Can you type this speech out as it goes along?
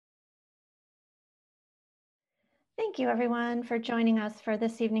Thank you everyone for joining us for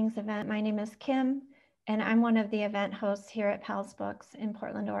this evening's event. My name is Kim, and I'm one of the event hosts here at Pals Books in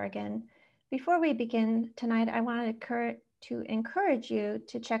Portland, Oregon. Before we begin tonight, I wanted to encourage you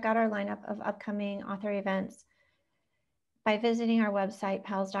to check out our lineup of upcoming author events by visiting our website,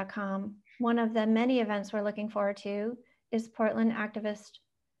 pals.com. One of the many events we're looking forward to is Portland activist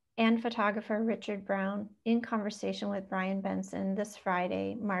and photographer Richard Brown in conversation with Brian Benson this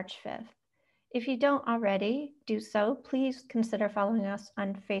Friday, March 5th. If you don't already do so, please consider following us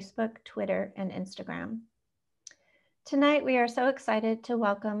on Facebook, Twitter, and Instagram. Tonight, we are so excited to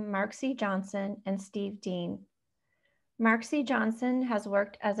welcome Marc C. Johnson and Steve Duin. Marc C. Johnson has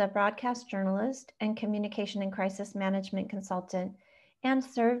worked as a broadcast journalist and communication and crisis management consultant and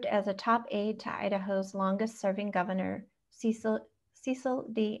served as a top aide to Idaho's longest-serving governor, Cecil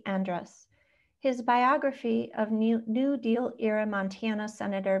D. Andrus. His biography of New Deal-era Montana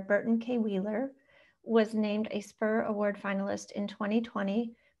Senator Burton K. Wheeler was named a Spur Award finalist in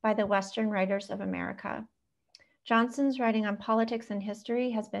 2020 by the Western Writers of America. Johnson's writing on politics and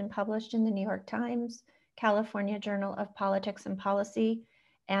history has been published in the New York Times, California Journal of Politics and Policy,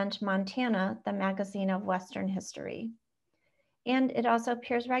 and Montana, the Magazine of Western History. And it also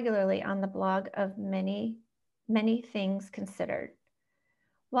appears regularly on the blog of Many Things Considered.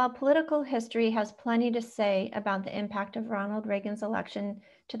 While political history has plenty to say about the impact of Ronald Reagan's election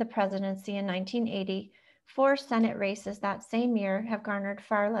to the presidency in 1980, 4 Senate races that same year have garnered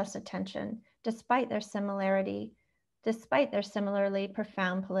far less attention, despite their similarly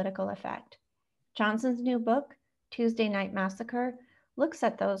profound political effect. Johnson's new book, Tuesday Night Massacre, looks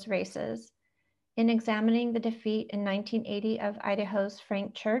at those races. In examining the defeat in 1980 of Idaho's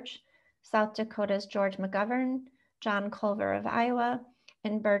Frank Church, South Dakota's George McGovern, John Culver of Iowa,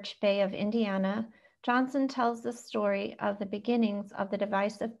 and Birch Bayh of Indiana, Johnson tells the story of the beginnings of the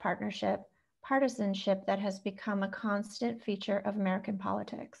divisive partisanship that has become a constant feature of American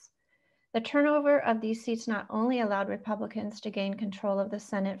politics. The turnover of these seats not only allowed Republicans to gain control of the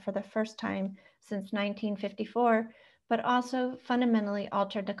Senate for the first time since 1954, but also fundamentally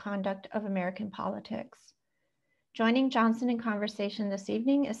altered the conduct of American politics. Joining Johnson in conversation this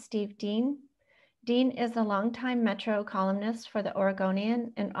evening is Steve Duin. Duin is a longtime Metro columnist for the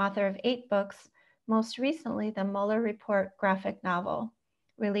Oregonian and author of 8 books, most recently the Mueller Report graphic novel,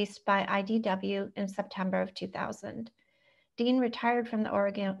 released by IDW in September of 2000. Duin retired from the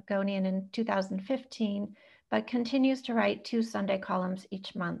Oregonian in 2015, but continues to write 2 Sunday columns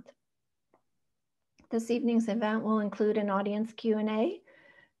each month. This evening's event will include an audience Q&A.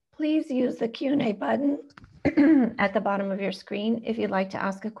 Please use the Q&A button at the bottom of your screen if you'd like to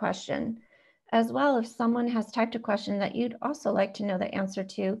ask a question. As well, if someone has typed a question that you'd also like to know the answer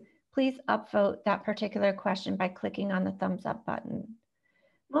to, please upvote that particular question by clicking on the thumbs up button.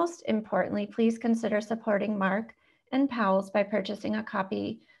 Most importantly, please consider supporting Marc and Pals by purchasing a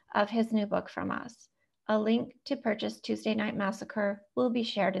copy of his new book from us. A link to purchase Tuesday Night Massacre will be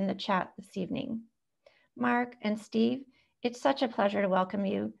shared in the chat this evening. Marc and Steve, it's such a pleasure to welcome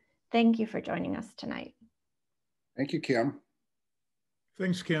you. Thank you for joining us tonight. Thank you, Kim.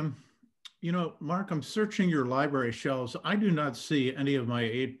 Thanks, Kim. You know, Marc, I'm searching your library shelves. I do not see any of my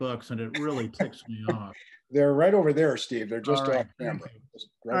 8 books, and it really ticks me off. They're right over there, Steve. They're just off camera.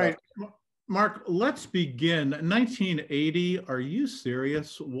 All right, Marc, let's begin. 1980, are you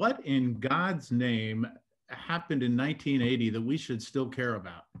serious? What in God's name happened in 1980 that we should still care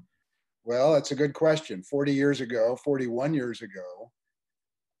about? Well, that's a good question. 41 years ago,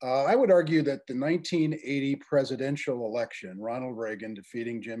 I would argue that the 1980 presidential election, Ronald Reagan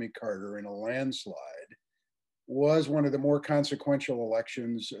defeating Jimmy Carter in a landslide, was one of the more consequential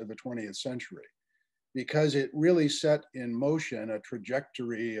elections of the 20th century because it really set in motion a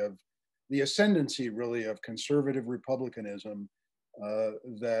trajectory of the ascendancy, really, of conservative republicanism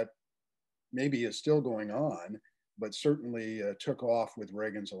that maybe is still going on, but certainly took off with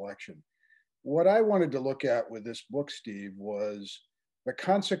Reagan's election. What I wanted to look at with this book, Steve, was the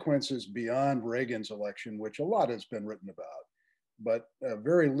consequences beyond Reagan's election, which a lot has been written about, but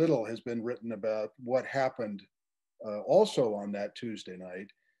very little has been written about what happened also on that Tuesday night.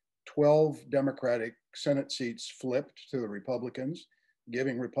 12 Democratic Senate seats flipped to the Republicans,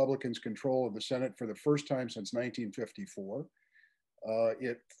 giving Republicans control of the Senate for the first time since 1954.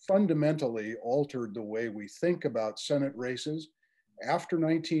 It fundamentally altered the way we think about Senate races. After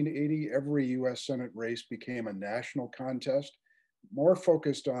 1980, every US Senate race became a national contest, more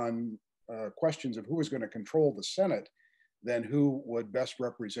focused on questions of who was going to control the Senate than who would best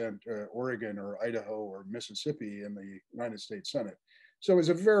represent Oregon or Idaho or Mississippi in the United States Senate. So it was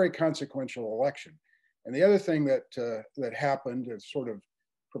a very consequential election. And the other thing that happened, it sort of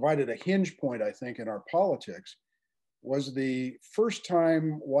provided a hinge point, I think, in our politics, was the first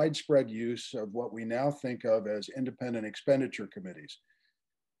time widespread use of what we now think of as independent expenditure committees,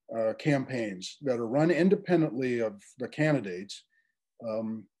 campaigns that are run independently of the candidates.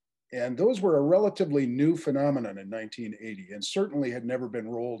 And those were a relatively new phenomenon in 1980 and certainly had never been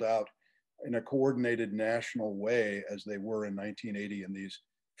rolled out in a coordinated national way as they were in 1980 in these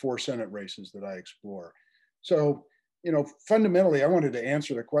 4 Senate races that I explore. So, fundamentally, I wanted to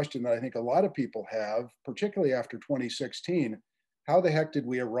answer the question that I think a lot of people have, particularly after 2016. How the heck did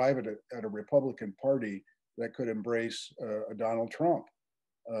we arrive at a Republican Party that could embrace a Donald Trump,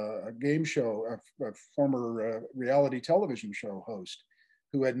 a game show, a former reality television show host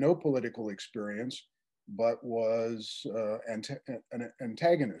who had no political experience, but was an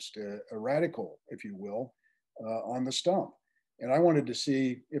antagonist, a radical, if you will, on the stump. And I wanted to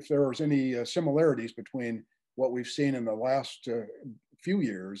see if there was any similarities between what we've seen in the last few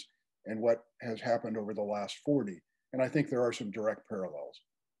years and what has happened over the last 40. And I think there are some direct parallels.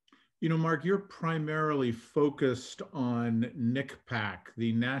 Mark, you're primarily focused on NCPAC,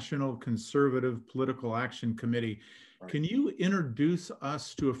 the National Conservative Political Action Committee. Right. Can you introduce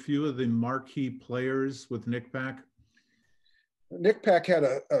us to a few of the marquee players with NCPAC? NCPAC had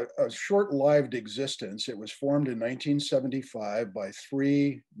a short-lived existence. It was formed in 1975 by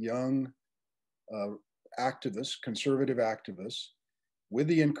 3 young activists, conservative activists, with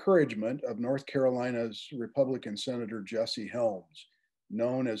the encouragement of North Carolina's Republican Senator Jesse Helms,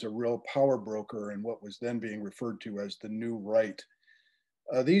 known as a real power broker in what was then being referred to as the New Right.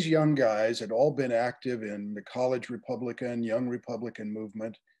 These young guys had all been active in the college Republican, young Republican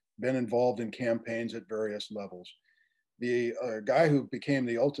movement, been involved in campaigns at various levels. The guy who became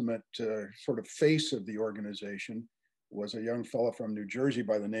the ultimate sort of face of the organization was a young fellow from New Jersey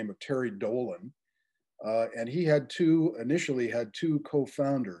by the name of Terry Dolan. And he initially had 2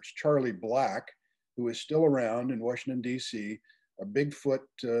 co-founders, Charlie Black, who is still around in Washington, D.C., a Bigfoot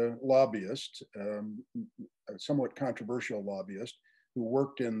lobbyist, a somewhat controversial lobbyist, who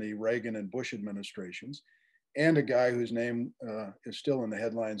worked in the Reagan and Bush administrations, and a guy whose name is still in the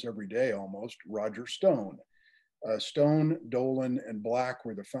headlines every day almost, Roger Stone. Stone, Dolan, and Black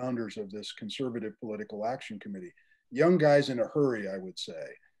were the founders of this conservative political action committee. Young guys in a hurry, I would say,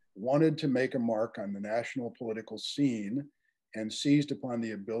 wanted to make a mark on the national political scene and seized upon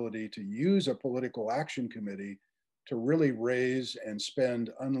the ability to use a political action committee to really raise and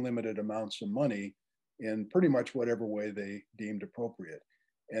spend unlimited amounts of money in pretty much whatever way they deemed appropriate.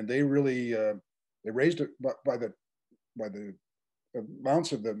 And they really, they raised it by the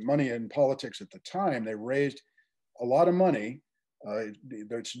amounts of the money in politics at the time. They raised a lot of money.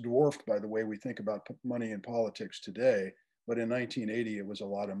 That's dwarfed by the way we think about money in politics today. But in 1980, it was a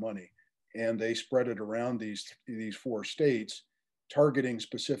lot of money. And they spread it around these 4 states, targeting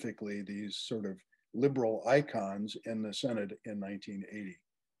specifically these sort of liberal icons in the Senate in 1980.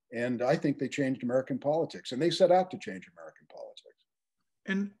 And I think they changed American politics, and they set out to change American politics.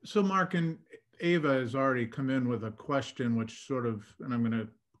 And so, Mark, and Ava has already come in with a question, which sort of, and I'm going to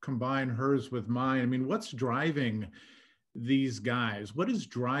combine hers with mine. I mean, what's driving these guys? What is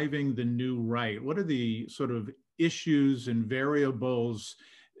driving the New Right? What are the sort of issues and variables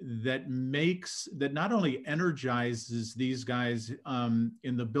that not only energizes these guys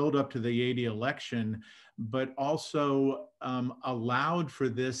in the build up to the 80 election, but also allowed for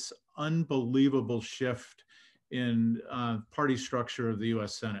this unbelievable shift in party structure of the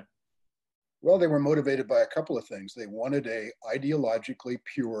US Senate? Well, they were motivated by a couple of things. They wanted a ideologically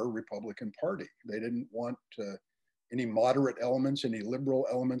pure Republican Party. They didn't want any moderate elements, any liberal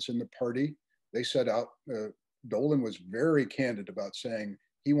elements in the party. They set out, Dolan was very candid about saying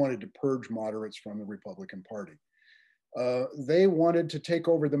he wanted to purge moderates from the Republican Party. They wanted to take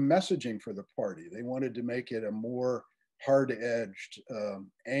over the messaging for the party. They wanted to make it a more hard-edged,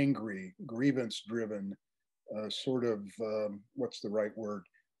 angry, grievance-driven sort of, what's the right word?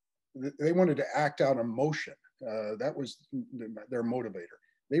 They wanted to act out emotion. That was their motivator.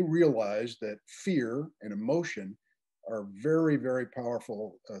 They realized that fear and emotion are very, very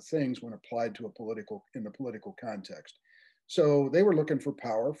powerful things when applied to in the political context. So they were looking for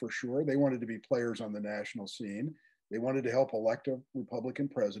power for sure. They wanted to be players on the national scene. They wanted to help elect a Republican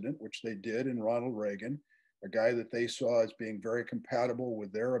president, which they did in Ronald Reagan, a guy that they saw as being very compatible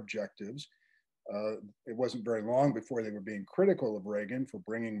with their objectives. It wasn't very long before they were being critical of Reagan for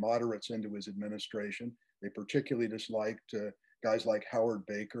bringing moderates into his administration. They particularly disliked guys like Howard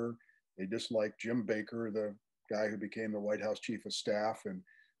Baker. They disliked Jim Baker, the guy who became the White House chief of staff and,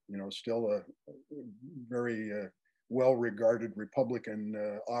 still a very well-regarded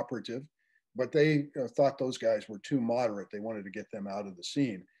Republican operative. But they thought those guys were too moderate. They wanted to get them out of the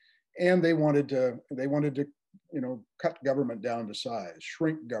scene. And they wanted to cut government down to size,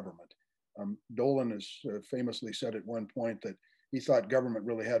 shrink government. Dolan has famously said at one point that he thought government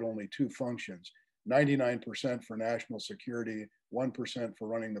really had only two functions: 99% for national security, 1% for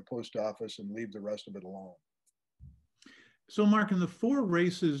running the post office, and leave the rest of it alone. So, Mark, in the four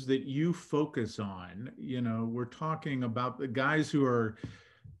races that you focus on, we're talking about the guys who are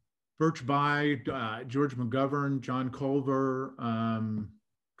Birch Bayh, George McGovern, John Culver,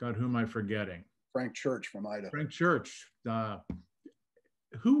 God, who am I forgetting? Frank Church from Idaho. Frank Church.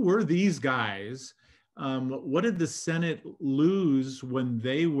 Who were these guys? What did the Senate lose when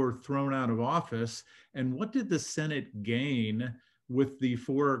they were thrown out of office? And what did the Senate gain with the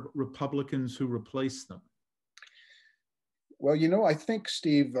four Republicans who replaced them? Well, I think,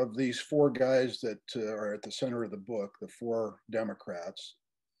 Steve, of these four guys that are at the center of the book, the four Democrats,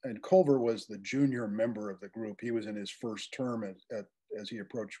 and Culver was the junior member of the group. He was in his first term as he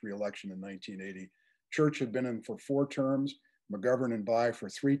approached re-election in 1980. Church had been in for 4 terms, McGovern and Bayh for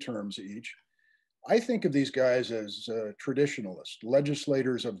 3 terms each. I think of these guys as traditionalists,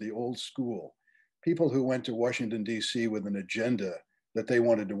 legislators of the old school, people who went to Washington, D.C. with an agenda that they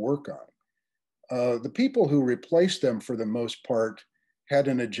wanted to work on. The people who replaced them, for the most part, had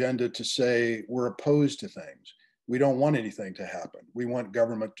an agenda to say, we're opposed to things. We don't want anything to happen. We want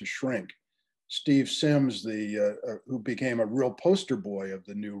government to shrink. Steve Sims, who became a real poster boy of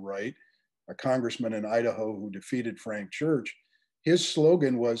the new right, a congressman in Idaho who defeated Frank Church, his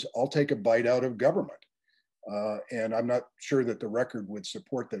slogan was, I'll take a bite out of government. And I'm not sure that the record would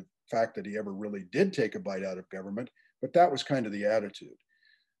support the fact that he ever really did take a bite out of government, but that was kind of the attitude.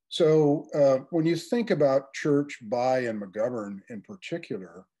 So when you think about Church, Bayh, and McGovern in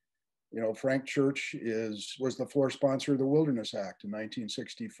particular, Frank Church was the floor sponsor of the Wilderness Act in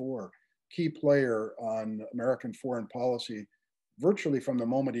 1964, key player on American foreign policy virtually from the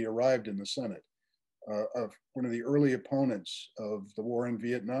moment he arrived in the Senate, of one of the early opponents of the war in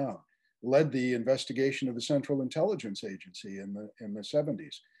Vietnam, led the investigation of the Central Intelligence Agency in the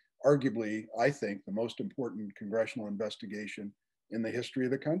 70s, arguably, I think, the most important congressional investigation in the history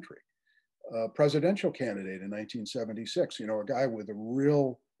of the country. Presidential candidate in 1976, a guy with a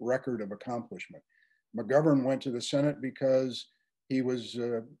real record of accomplishment. McGovern went to the Senate because he was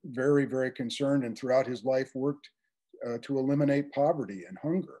very, very concerned, and throughout his life worked to eliminate poverty and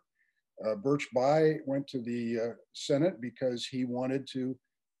hunger. Birch Bayh went to the Senate because he wanted to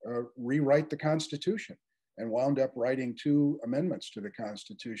rewrite the Constitution, and wound up writing 2 amendments to the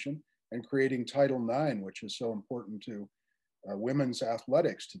Constitution and creating Title IX, which is so important to women's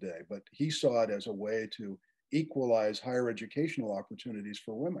athletics today. But he saw it as a way to equalize higher educational opportunities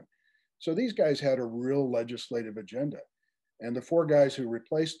for women. So these guys had a real legislative agenda. And the 4 guys who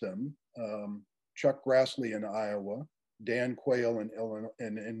replaced them, Chuck Grassley in Iowa, Dan Quayle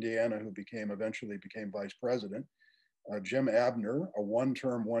in Indiana, who eventually became vice president, Jim Abner, a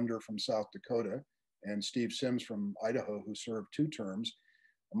 1-term wonder from South Dakota, and Steve Sims from Idaho, who served 2 terms.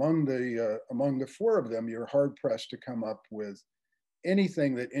 Among the 4 of them, you're hard pressed to come up with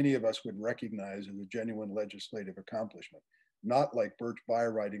anything that any of us would recognize as a genuine legislative accomplishment. Not like Birch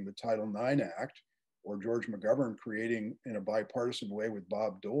Bayh writing the Title IX Act, or George McGovern creating, in a bipartisan way with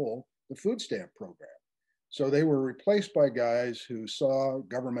Bob Dole, the food stamp program. So they were replaced by guys who saw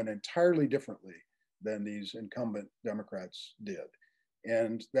government entirely differently than these incumbent Democrats did.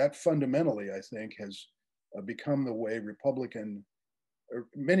 And that fundamentally, I think, has become the way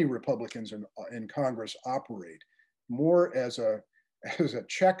many Republicans in Congress operate, more as a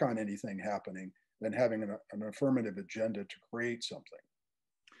check on anything happening than having an affirmative agenda to create something.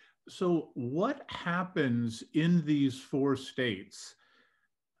 So what happens in these 4 states,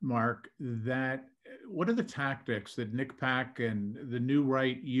 Mark, what are the tactics that NCPAC and the new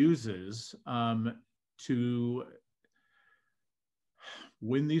right uses to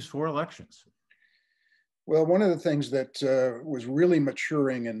win these 4 elections? Well, one of the things that was really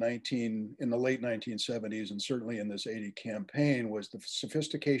maturing in the late 1970s, and certainly in this 80 campaign, was the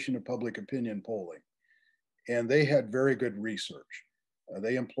sophistication of public opinion polling. And they had very good research.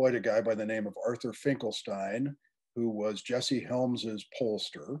 They employed a guy by the name of Arthur Finkelstein, who was Jesse Helms's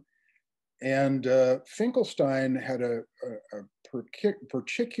pollster. And Finkelstein had a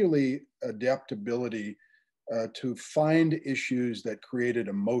particularly adept ability to find issues that created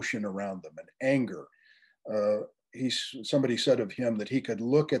emotion around them and anger. Somebody said of him that he could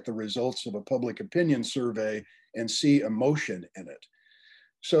look at the results of a public opinion survey and see emotion in it.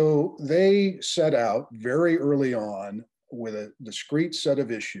 So they set out very early on with a discrete set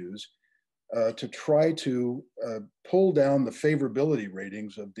of issues to try to pull down the favorability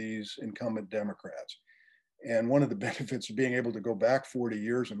ratings of these incumbent Democrats. And one of the benefits of being able to go back 40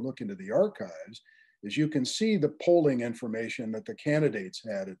 years and look into the archives is you can see the polling information that the candidates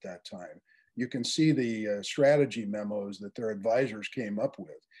had at that time. You can see the strategy memos that their advisors came up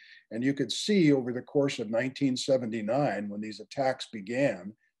with. And you could see over the course of 1979, when these attacks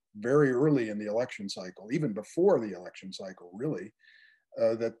began, very early in the election cycle, even before the election cycle, really,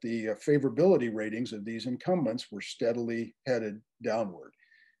 that the favorability ratings of these incumbents were steadily headed downward.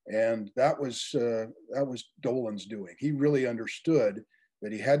 And that was Dolan's doing. He really understood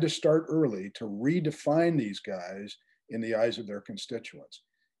that he had to start early to redefine these guys in the eyes of their constituents.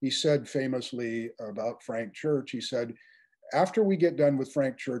 He said famously about Frank Church, he said, after we get done with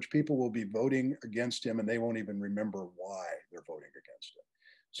Frank Church, people will be voting against him and they won't even remember why they're voting against him.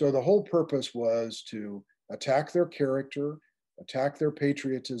 So the whole purpose was to attack their character, attack their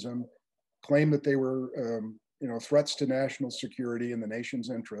patriotism, claim that they were threats to national security and the nation's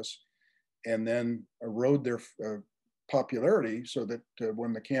interests, and then erode their popularity so that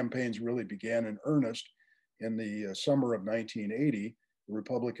when the campaigns really began in earnest in the summer of 1980, the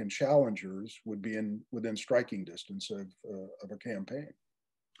Republican challengers would be within striking distance of a campaign.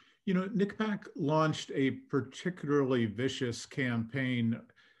 You know, NCPAC launched a particularly vicious campaign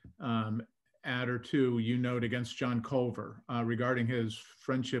ad or two, you note, against John Culver regarding his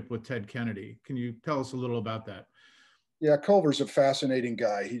friendship with Ted Kennedy. Can you tell us a little about that? Yeah, Culver's a fascinating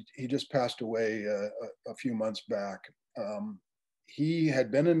guy. He just passed away a few months back. He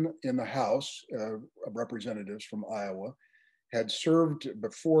had been in the House of Representatives from Iowa, had served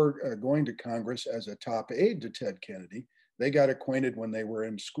before going to Congress as a top aide to Ted Kennedy. They got acquainted when they were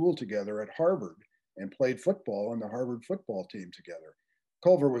in school together at Harvard and played football on the Harvard football team together.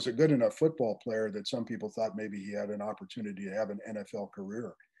 Culver was a good enough football player that some people thought maybe he had an opportunity to have an NFL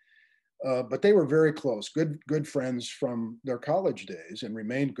career. But they were very close, good friends from their college days, and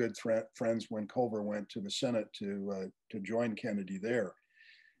remained good friends when Culver went to the Senate to join Kennedy there.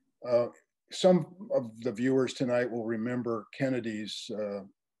 Some of the viewers tonight will remember Kennedy's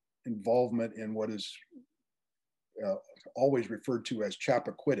involvement in what is always referred to as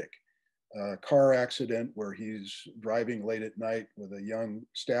Chappaquiddick, a car accident where he's driving late at night with a young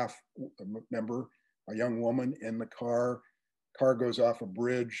staff member, a young woman in the car. Car goes off a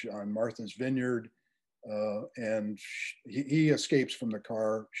bridge on Martha's Vineyard, and he escapes from the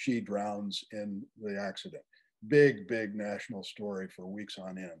car. She drowns in the accident. Big national story for weeks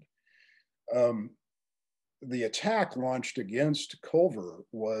on end. The attack launched against Culver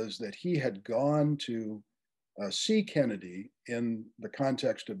was that he had gone to see Kennedy in the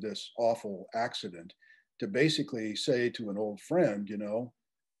context of this awful accident to basically say to an old friend,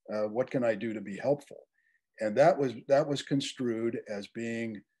 what can I do to be helpful? And that was construed as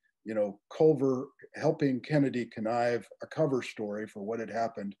being, Culver helping Kennedy connive a cover story for what had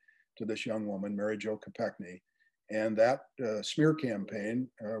happened to this young woman, Mary Jo Kopechne. And that smear campaign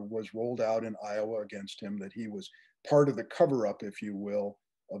was rolled out in Iowa against him, that he was part of the cover-up, if you will,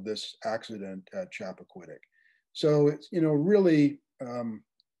 of this accident at Chappaquiddick. So it's, really,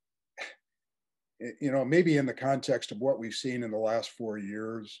 maybe in the context of what we've seen in the last 4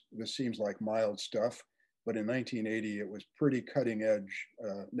 years, this seems like mild stuff. But in 1980, it was pretty cutting edge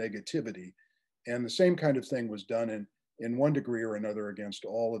negativity. And the same kind of thing was done in one degree or another against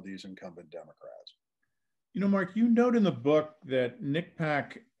all of these incumbent Democrats. Mark, you note in the book that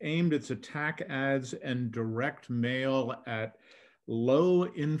NCPAC aimed its attack ads and direct mail at low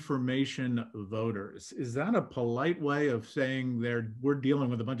information voters. Is that a polite way of saying we're dealing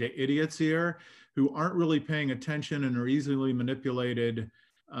with a bunch of idiots here who aren't really paying attention and are easily manipulated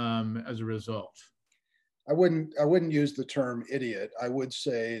as a result? I wouldn't use the term idiot. I would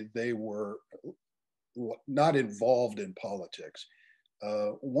say they were not involved in politics.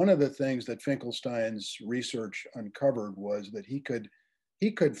 One of the things that Finkelstein's research uncovered was that he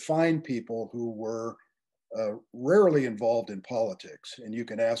could find people who were rarely involved in politics, and you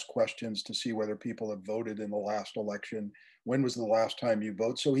can ask questions to see whether people have voted in the last election. When was the last time you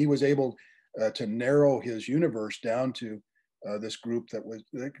voted? So he was able to narrow his universe down to this group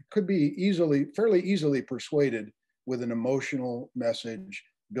that could be fairly easily persuaded with an emotional message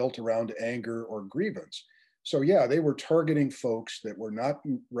built around anger or grievance. So yeah, they were targeting folks that were not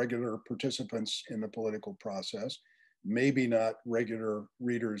regular participants in the political process, maybe not regular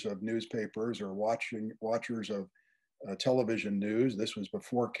readers of newspapers or watchers of television news. This was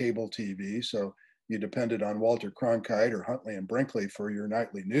before cable TV, so you depended on Walter Cronkite or Huntley and Brinkley for your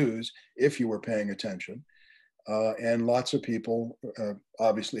nightly news if you were paying attention. And lots of people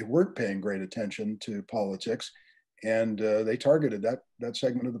obviously weren't paying great attention to politics, and they targeted that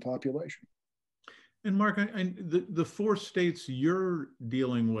segment of the population. And Mark, the 4 states you're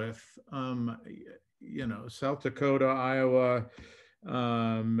dealing with, South Dakota, Iowa,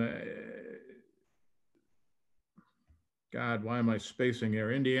 God, why am I spacing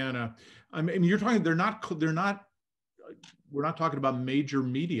here? Indiana. I mean, you're talking, they're not, we're not talking about major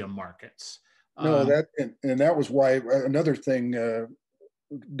media markets. No, that and that was why another thing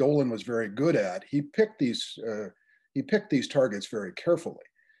Dolan was very good at. He picked these targets very carefully.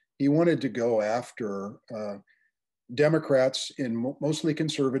 He wanted to go after Democrats in mostly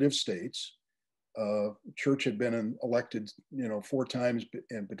conservative states. Church had been elected, 4 times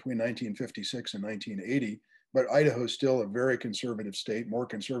between 1956 and 1980, but Idaho is still a very conservative state, more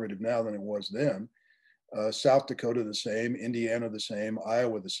conservative now than it was then. South Dakota the same, Indiana the same,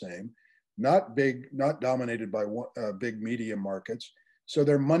 Iowa the same. Not big, not dominated by big media markets. So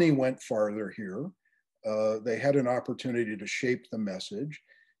their money went farther here. They had an opportunity to shape the message.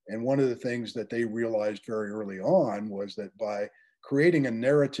 And one of the things that they realized very early on was that by creating a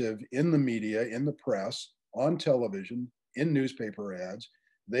narrative in the media, in the press, on television, in newspaper ads,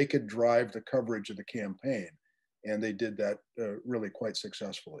 they could drive the coverage of the campaign. And they did that really quite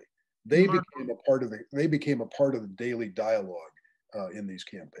successfully. They became a part of the daily dialogue in these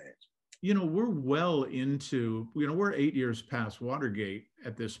campaigns. We're well into, we're 8 years past Watergate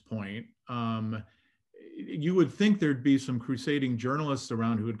at this point. You would think there'd be some crusading journalists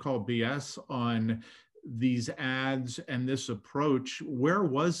around who would call BS on these ads and this approach. Where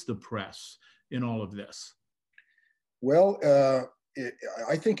was the press in all of this? Well,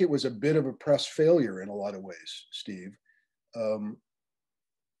 I think it was a bit of a press failure in a lot of ways, Steve.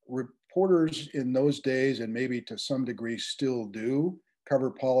 Reporters in those days, and maybe to some degree still do,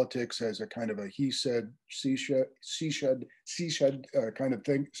 cover politics as a kind of a he said, she said kind of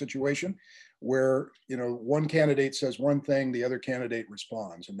thing situation, where one candidate says one thing, the other candidate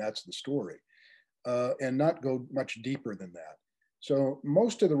responds, and that's the story, and not go much deeper than that. So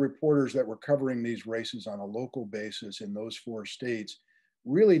most of the reporters that were covering these races on a local basis in those 4 states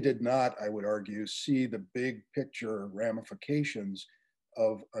really did not, I would argue, see the big picture ramifications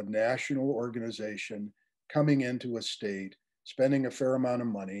of a national organization coming into a state, spending a fair amount of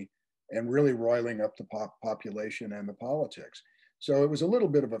money, and really roiling up the population and the politics. So it was a little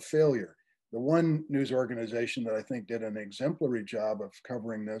bit of a failure. The one news organization that I think did an exemplary job of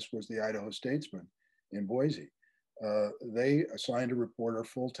covering this was the Idaho Statesman in Boise. They assigned a reporter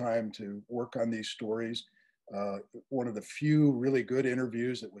full-time to work on these stories. One of the few really good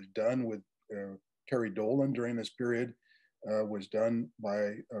interviews that was done with Terry Dolan during this period was done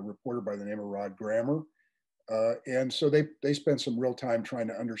by a reporter by the name of Rod Grammer. And so they spent some real time trying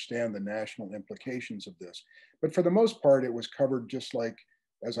to understand the national implications of this. But for the most part, it was covered just like,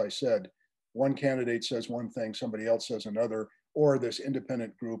 as I said, one candidate says one thing, somebody else says another, or this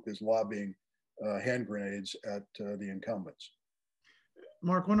independent group is lobbying hand grenades at the incumbents.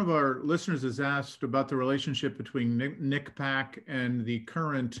 Mark, one of our listeners has asked about the relationship between NCPAC and the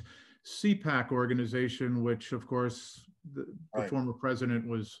current CPAC organization, which of course the right. Former president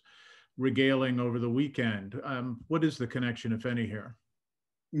was regaling over the weekend. What is the connection, if any, here?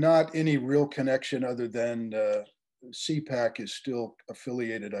 Not any real connection other than CPAC is still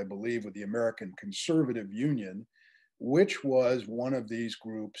affiliated, I believe, with the American Conservative Union, which was one of these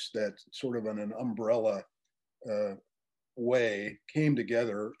groups that sort of on an umbrella way came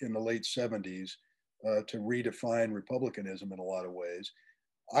together in the late 70s to redefine republicanism in a lot of ways.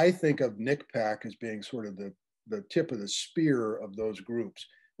 I think of NCPAC as being sort of the tip of the spear of those groups,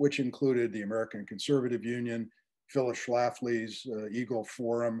 which included the American Conservative Union, Phyllis Schlafly's Eagle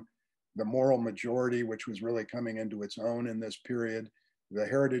Forum, the Moral Majority, which was really coming into its own in this period, the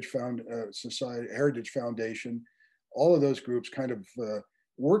Heritage Foundation, all of those groups kind of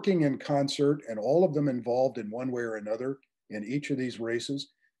working in concert, and all of them involved in one way or another in each of these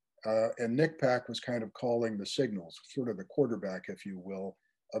races. And NCPAC was kind of calling the signals, sort of the quarterback, if you will,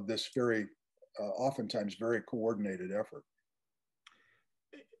 of this very, oftentimes very coordinated effort.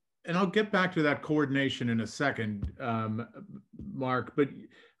 And I'll get back to that coordination in a second, Mark, but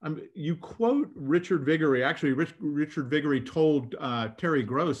you quote Richard Viguerie. Actually, Richard Viguerie told Terry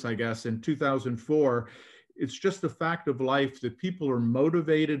Gross, I guess, in 2004, it's just a fact of life that people are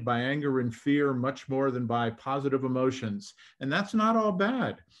motivated by anger and fear much more than by positive emotions. And that's not all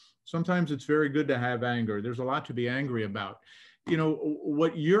bad. Sometimes it's very good to have anger. There's a lot to be angry about.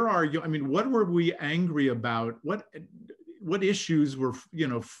 What you're arguing, what were we angry about? What issues were,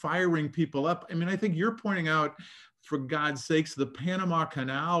 firing people up? I think you're pointing out, for God's sakes, the Panama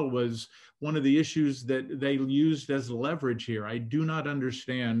Canal was one of the issues that they used as leverage here. I do not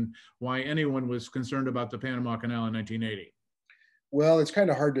understand why anyone was concerned about the Panama Canal in 1980. Well, it's kind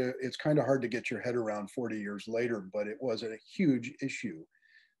of hard to get your head around 40 years later, but it was a huge issue.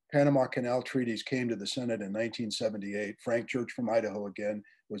 Panama Canal treaties came to the Senate in 1978. Frank Church from Idaho, again,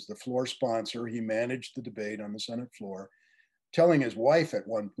 was the floor sponsor. He managed the debate on the Senate floor. telling his wife at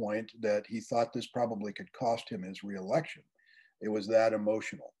one point that he thought this probably could cost him his reelection. It was that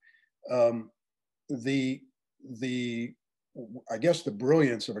emotional. The I guess the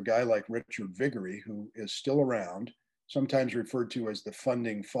brilliance of a guy like Richard Viguerie, who is still around, sometimes referred to as the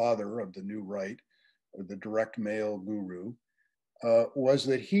funding father of the new right, or the direct mail guru, was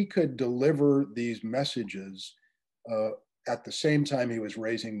that he could deliver these messages at the same time he was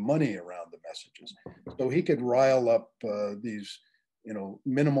raising money around the messages. So he could rile up these,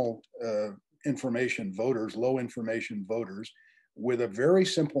 minimal information voters, low information voters, with a very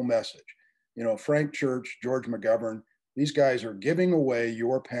simple message. Frank Church, George McGovern, these guys are giving away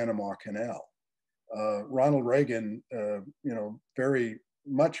your Panama Canal. Ronald Reagan, very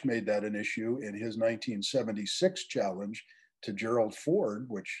much made that an issue in his 1976 challenge to Gerald Ford,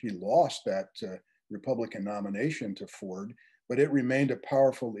 which he lost that Republican nomination to Ford, but it remained a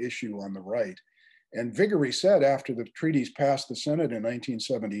powerful issue on the right. And Viguerie said after the treaties passed the Senate in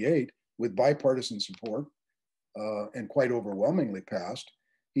 1978 with bipartisan support, and quite overwhelmingly passed,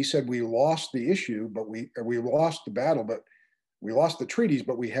 he said, we lost the issue, but we lost the battle, but we lost the treaties,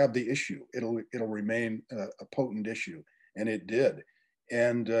 but we have the issue. It'll remain a potent issue, and it did.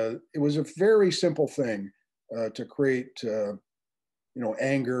 And it was a very simple thing to create,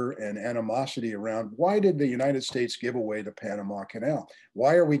 anger and animosity around why did the United States give away the Panama Canal?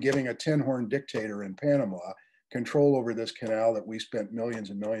 Why are we giving a tin-horn dictator in Panama control over this canal that we spent millions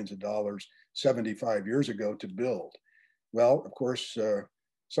and millions of dollars 75 years ago to build? Well, of course,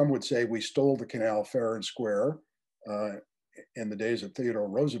 some would say we stole the canal fair and square in the days of Theodore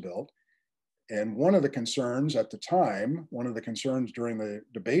Roosevelt. And one of the concerns at the time, one of the concerns during the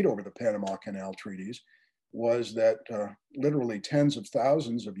debate over the Panama Canal treaties was that literally tens of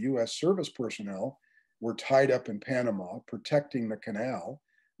thousands of US service personnel were tied up in Panama protecting the canal,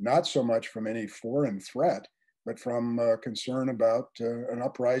 not so much from any foreign threat, but from concern about an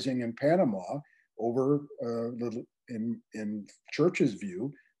uprising in Panama over, in Church's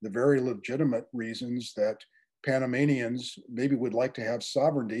view, the very legitimate reasons that Panamanians maybe would like to have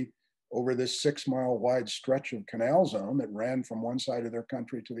sovereignty over this 6-mile wide stretch of canal zone that ran from one side of their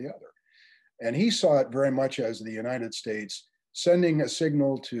country to the other. And he saw it very much as the United States sending a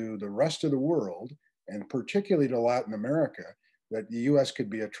signal to the rest of the world, and particularly to Latin America, that the US could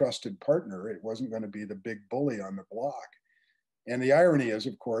be a trusted partner. It wasn't going to be the big bully on the block. And the irony is,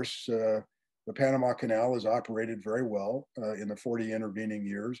 of course, the Panama Canal has operated very well in the 40 intervening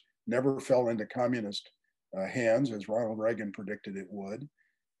years, never fell into communist hands, as Ronald Reagan predicted it would.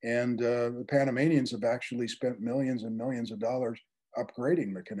 And the Panamanians have actually spent millions and millions of dollars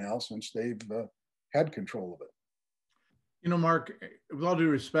upgrading the canal since they've had control of it. Mark, with all due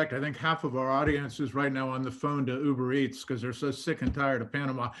respect, I think half of our audience is right now on the phone to Uber Eats because they're so sick and tired of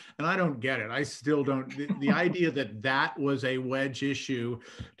Panama. And I don't get it. I still don't. The idea that that was a wedge issue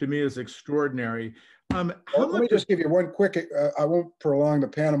to me is extraordinary. Let me just give you one quick, I won't prolong the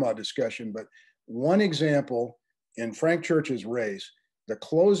Panama discussion, but one example in Frank Church's race, the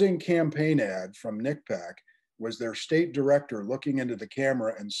closing campaign ad from NCPAC was their state director looking into the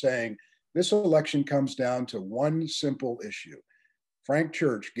camera and saying, this election comes down to one simple issue. Frank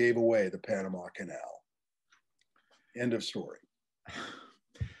Church gave away the Panama Canal. End of story.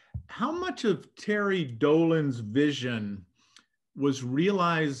 How much of Terry Dolan's vision was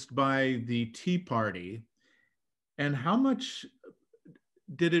realized by the Tea Party, and how much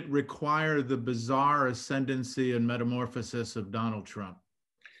did it require the bizarre ascendancy and metamorphosis of Donald Trump?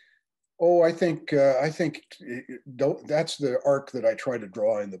 Oh, I think that's the arc that I try to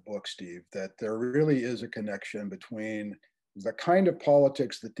draw in the book, Steve, that there really is a connection between the kind of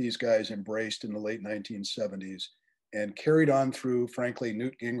politics that these guys embraced in the late 1970s and carried on through, frankly,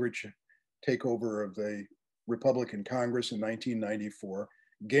 Newt Gingrich takeover of the Republican Congress in 1994.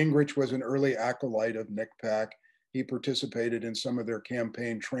 Gingrich was an early acolyte of NCPAC. He participated in some of their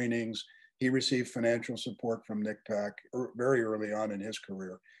campaign trainings. He received financial support from NCPAC very early on in his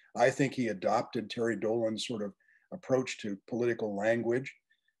career. I think he adopted Terry Dolan's sort of approach to political language.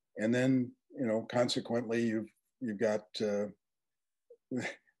 And then, consequently, you've got the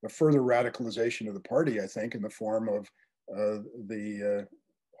further radicalization of the party, I think, in the form of the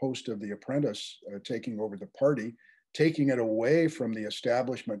host of The Apprentice taking over the party, taking it away from the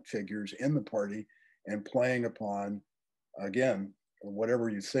establishment figures in the party and playing upon, again, whatever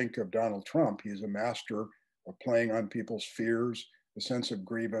you think of Donald Trump, he's a master of playing on people's fears, the sense of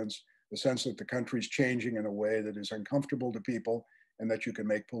grievance, the sense that the country's changing in a way that is uncomfortable to people and that you can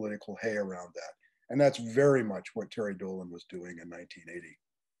make political hay around that. And that's very much what Terry Dolan was doing in 1980.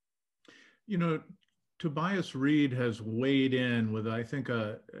 Tobias Reed has weighed in with, I think,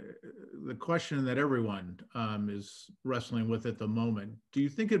 the question that everyone is wrestling with at the moment. Do you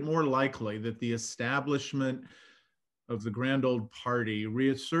think it more likely that the establishment of the grand old party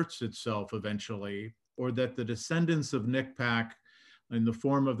reasserts itself eventually, or that the descendants of NCPAC in the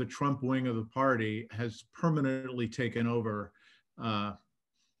form of the Trump wing of the party has permanently taken over the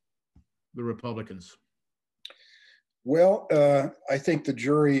Republicans? Well, I think the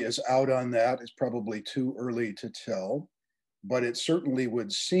jury is out on that. It's probably too early to tell, but it certainly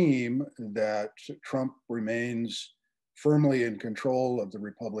would seem that Trump remains firmly in control of the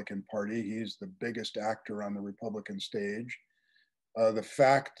Republican Party. He's the biggest actor on the Republican stage. The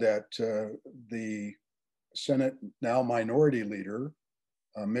fact that the Senate now minority leader,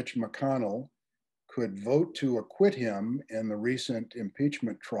 Mitch McConnell, could vote to acquit him in the recent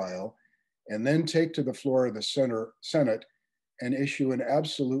impeachment trial and then take to the floor of the Senate and issue an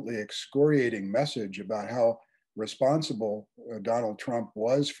absolutely excoriating message about how responsible Donald Trump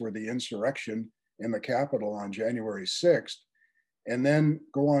was for the insurrection in the Capitol on January 6th, and then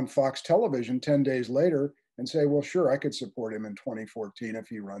go on Fox television 10 days later and say, well, sure, I could support him in 2014 if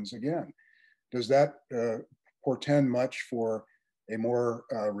he runs again. Does that portend much for a more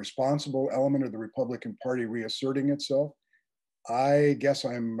responsible element of the Republican Party reasserting itself? I guess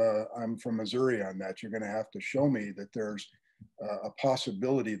I'm from Missouri on that. You're going to have to show me that there's a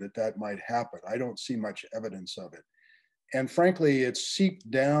possibility that that might happen. I don't see much evidence of it. And frankly, it's seeped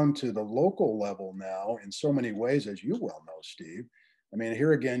down to the local level now in so many ways, as you well know, Steve. I mean,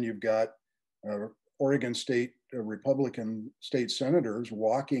 here again, you've got Oregon State Republican state senators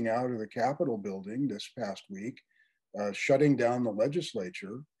walking out of the Capitol building this past week, shutting down the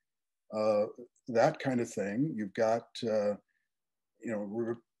legislature, that kind of thing. You've got,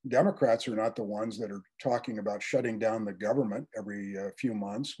 Democrats are not the ones that are talking about shutting down the government every few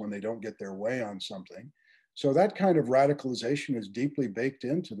months when they don't get their way on something. So that kind of radicalization is deeply baked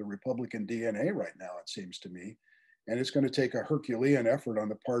into the Republican DNA right now, it seems to me. And it's going to take a Herculean effort on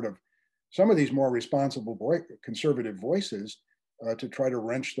the part of some of these more responsible conservative voices to try to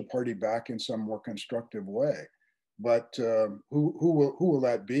wrench the party back in some more constructive way. But who will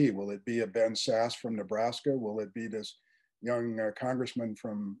that be? Will it be a Ben Sasse from Nebraska? Will it be this young congressman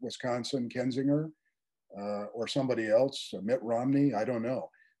from Wisconsin, Kinzinger, or somebody else, Mitt Romney? I don't know.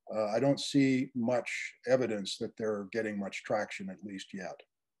 I don't see much evidence that they're getting much traction, at least yet.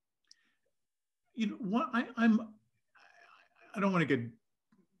 You know what? I don't want to get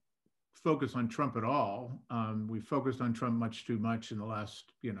focused on Trump at all. We focused on Trump much too much in the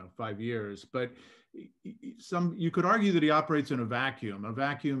last 5 years. But you could argue that he operates in a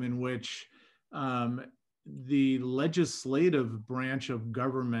vacuum in which the legislative branch of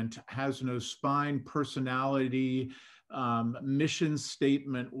government has no spine, personality, mission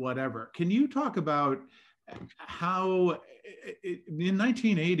statement, whatever. Can you talk about how in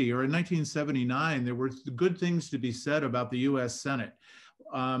 1980 or in 1979, there were good things to be said about the US Senate?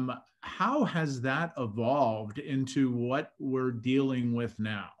 How has that evolved into what we're dealing with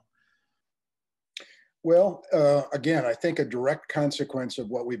now? Well, again, I think a direct consequence of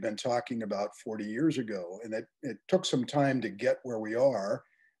what we've been talking about 40 years ago, and it took some time to get where we are,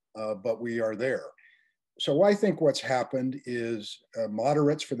 but we are there. So I think what's happened is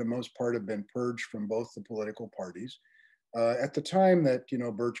moderates, for the most part, have been purged from both the political parties. At the time that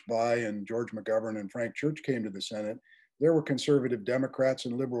Birch Bayh and George McGovern and Frank Church came to the Senate, there were conservative Democrats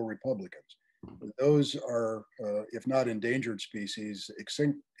and liberal Republicans. Those are, if not endangered species,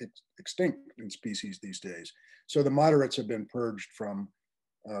 extinct in species these days. So the moderates have been purged from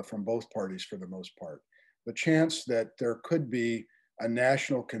both parties for the most part. The chance that there could be a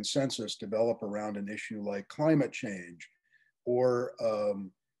national consensus develop around an issue like climate change or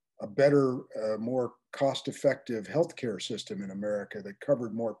a better, more cost-effective healthcare system in America that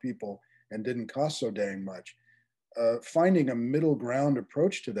covered more people and didn't cost so dang much, finding a middle ground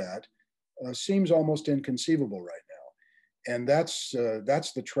approach to that seems almost inconceivable right now. And that's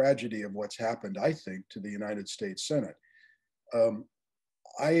the tragedy of what's happened, I think, to the United States Senate.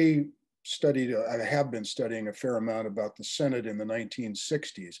 I have been studying a fair amount about the Senate in the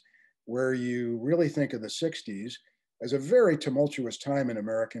 1960s, where you really think of the 60s as a very tumultuous time in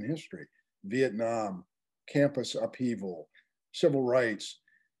American history. Vietnam, campus upheaval, civil rights.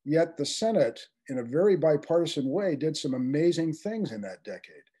 Yet the Senate, in a very bipartisan way, did some amazing things in that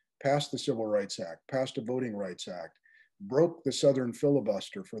decade. Passed the Civil Rights Act, passed a Voting Rights Act, broke the Southern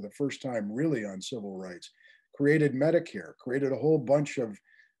filibuster for the first time really on civil rights, created Medicare, created a whole bunch of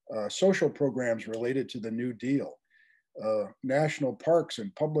social programs related to the New Deal, national parks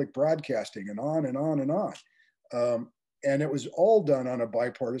and public broadcasting, and on and on and on. And it was all done on a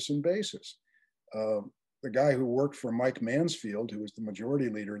bipartisan basis. the guy who worked for Mike Mansfield, who was the majority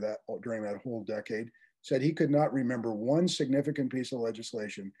leader during that whole decade, said he could not remember one significant piece of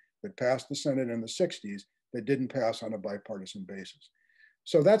legislation that passed the Senate in the 60s that didn't pass on a bipartisan basis.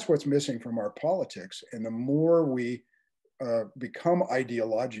 So that's what's missing from our politics. And the more we become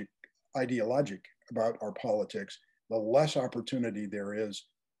ideologic about our politics, the less opportunity there is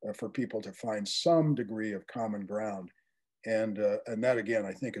for people to find some degree of common ground. And that, again,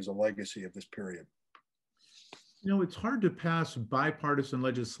 I think is a legacy of this period. You know, it's hard to pass bipartisan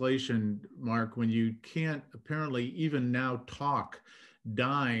legislation, Mark, when you can't apparently even now talk,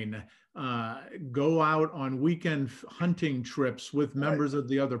 dine, go out on weekend hunting trips with members of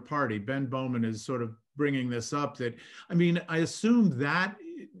the other party. Ben Bowman is sort of bringing this up that, I mean, I assume that,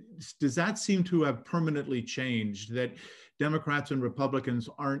 does that seem to have permanently changed, that Democrats and Republicans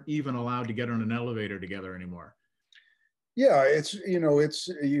aren't even allowed to get on an elevator together anymore? Yeah, it's, you know,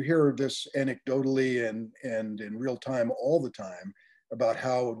 you hear this anecdotally and in real time all the time about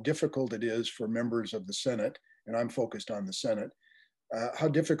how difficult it is for members of the Senate, and I'm focused on the Senate, how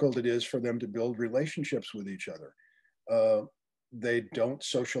difficult it is for them to build relationships with each other. They don't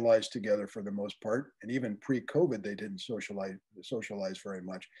socialize together for the most part, and even pre-COVID, they didn't socialize very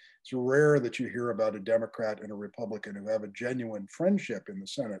much. It's rare that you hear about a Democrat and a Republican who have a genuine friendship in the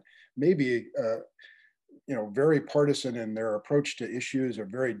Senate. Maybe you know, very partisan in their approach to issues, a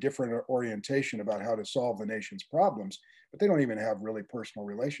very different orientation about how to solve the nation's problems, but they don't even have really personal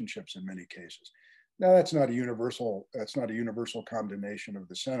relationships in many cases. Now, that's not a universal condemnation of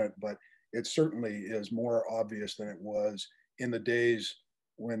the Senate, but it certainly is more obvious than it was in the days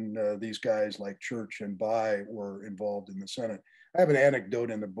when these guys like Church and Bayh were involved in the Senate. I have an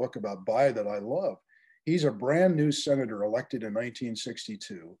anecdote in the book about Bayh that I love. He's a brand new senator elected in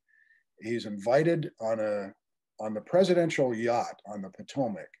 1962. He's invited on the presidential yacht on the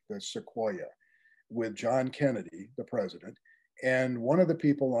Potomac, the Sequoia, with John Kennedy, the president. And one of the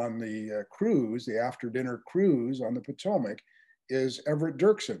people on the cruise, the after dinner cruise on the Potomac, is Everett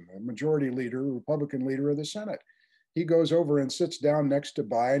Dirksen, the majority leader, Republican leader of the Senate. He goes over and sits down next to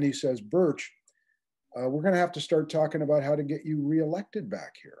Bayh and he says, "Birch, we're going to have to start talking about how to get you reelected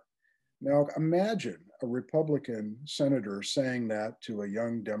back here." Now, imagine a Republican senator saying that to a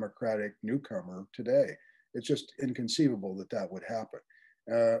young Democratic newcomer today. It's just inconceivable that that would happen.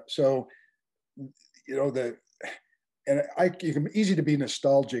 So, you know, it's easy to be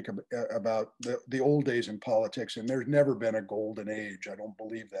nostalgic about the old days in politics, and there's never been a golden age. I don't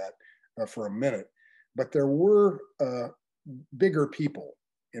believe that for a minute. But there were bigger people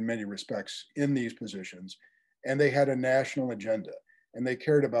in many respects in these positions, and they had a national agenda. And they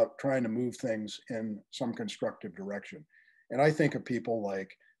cared about trying to move things in some constructive direction. And I think of people like,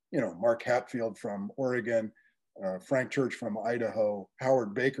 you know, Mark Hatfield from Oregon, Frank Church from Idaho,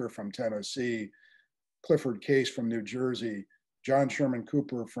 Howard Baker from Tennessee, Clifford Case from New Jersey, John Sherman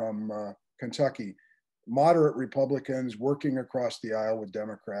Cooper from Kentucky, moderate Republicans working across the aisle with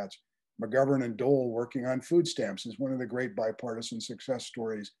Democrats. McGovern and Dole working on food stamps is one of the great bipartisan success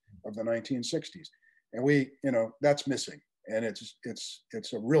stories of the 1960s. And we, you know, that's missing. And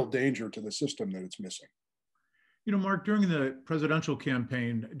it's a real danger to the system that it's missing. You know, Mark, during the presidential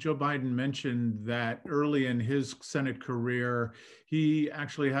campaign, Joe Biden mentioned that early in his Senate career, he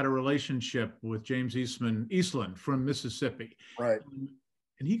actually had a relationship with James Eastland from Mississippi. Right.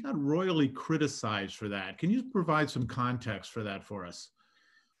 And he got royally criticized for that. Can you provide some context for that for us?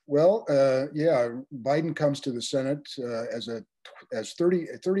 Well, yeah, Biden comes to the Senate as 30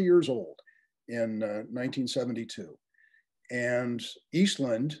 years old in 1972. And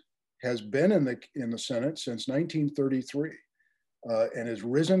Eastland has been in the Senate since 1933 and has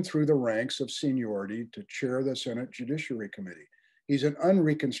risen through the ranks of seniority to chair the Senate Judiciary Committee. He's an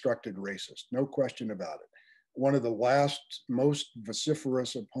unreconstructed racist, no question about it. One of the last most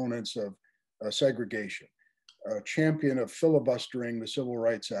vociferous opponents of segregation, a champion of filibustering the Civil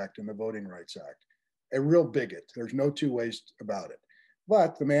Rights Act and the Voting Rights Act, a real bigot. There's no two ways about it.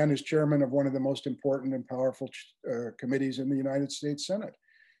 But the man is chairman of one of the most important and powerful committees in the United States Senate.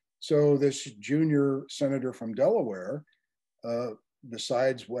 So this junior senator from Delaware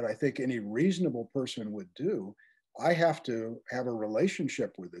decides what I think any reasonable person would do. I have to have a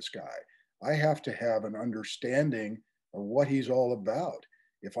relationship with this guy. I have to have an understanding of what he's all about.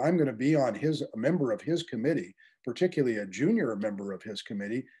 If I'm going to be on a member of his committee, particularly a junior member of his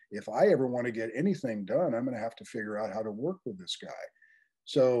committee, if I ever want to get anything done, I'm going to have to figure out how to work with this guy.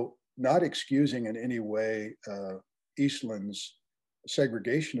 So not excusing in any way Eastland's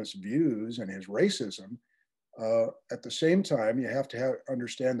segregationist views and his racism, at the same time, you have to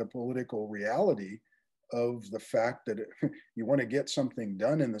understand the political reality of the fact that you want to get something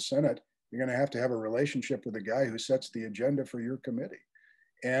done in the Senate, You're going to have a relationship with the guy who sets the agenda for your committee.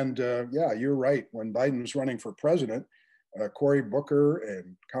 And yeah, you're right. When Biden was running for president, Cory Booker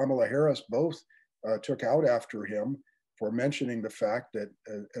and Kamala Harris both took out after him for mentioning the fact that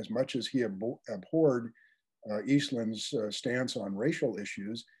as much as he abhorred Eastland's stance on racial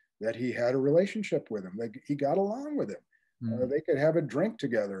issues, that he had a relationship with him. He got along with him. They could have a drink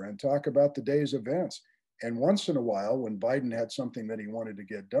together and talk about the day's events. And once in a while, when Biden had something that he wanted to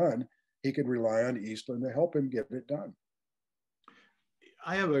get done, he could rely on Eastland to help him get it done.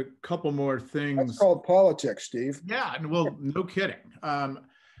 I have a couple more things. That's called politics, Steve. Yeah, well, no kidding.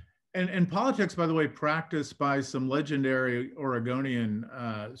 And politics, by the way, practiced by some legendary Oregonian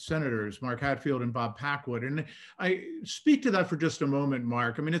senators, Mark Hatfield and Bob Packwood. And I speak to that for just a moment,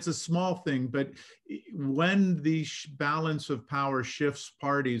 Mark. I mean, it's a small thing, but when the balance of power shifts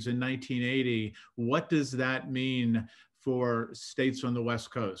parties in 1980, what does that mean for states on the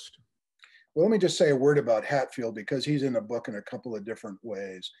West Coast? Well, let me just say a word about Hatfield, because he's in the book in a couple of different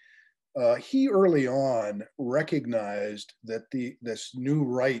ways. He early on recognized that this new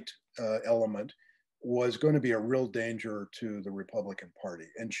right element was going to be a real danger to the Republican Party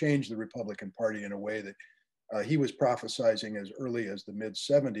and change the Republican Party in a way that he was prophesizing as early as the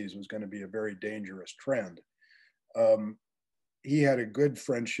mid-70s was going to be a very dangerous trend. He had a good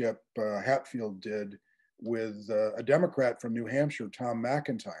friendship, Hatfield did, with a Democrat from New Hampshire, Tom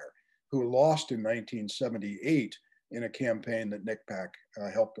McIntyre, who lost in 1978 in a campaign that NCPAC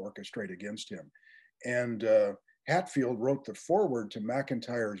helped orchestrate against him. And Hatfield wrote the foreword to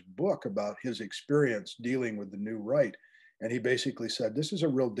McIntyre's book about his experience dealing with the new right. And he basically said, this is a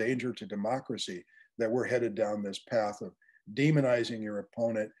real danger to democracy, that we're headed down this path of demonizing your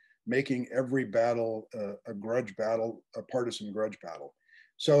opponent, making every battle a grudge battle, a partisan grudge battle.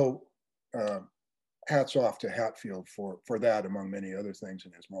 So hats off to Hatfield for that, among many other things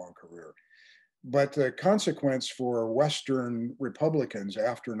in his long career. But the consequence for Western Republicans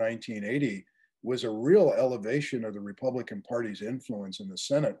after 1980 was a real elevation of the Republican Party's influence in the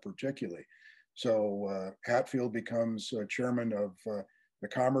Senate, particularly. So Hatfield becomes chairman of the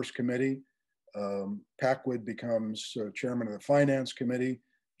Commerce Committee. Packwood becomes chairman of the Finance Committee.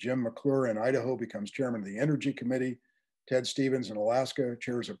 Jim McClure in Idaho becomes chairman of the Energy Committee. Ted Stevens in Alaska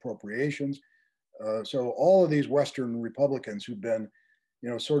chairs Appropriations. So all of these Western Republicans who've been,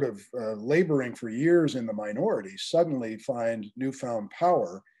 sort of laboring for years in the minority suddenly find newfound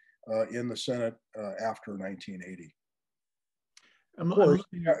power in the Senate after 1980. Of course,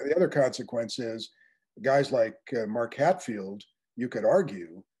 the other consequence is guys like Mark Hatfield, you could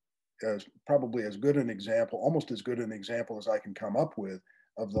argue, as probably as good an example, almost as good an example as I can come up with,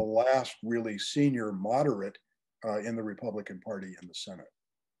 of the last really senior moderate in the Republican Party in the Senate.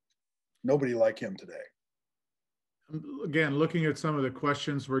 Nobody like him today. Again, looking at some of the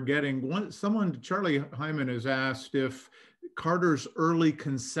questions we're getting, Charlie Hyman has asked if Carter's early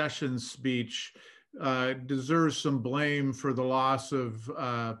concession speech deserves some blame for the loss of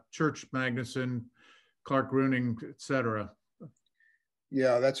Church Magnuson, Clark Runing, et cetera.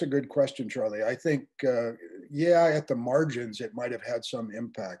 Yeah, that's a good question, Charlie. I think, yeah, at the margins, it might have had some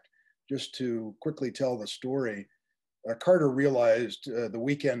impact. Just to quickly tell the story, Carter realized the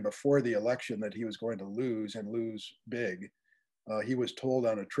weekend before the election that he was going to lose, and lose big. He was told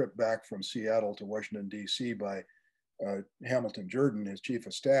on a trip back from Seattle to Washington, D.C. by Hamilton Jordan, his chief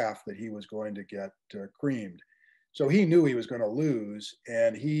of staff, that he was going to get creamed. So he knew he was going to lose,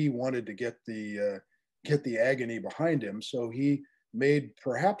 and he wanted to get the agony behind him. So he made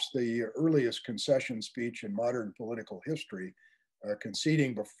perhaps the earliest concession speech in modern political history,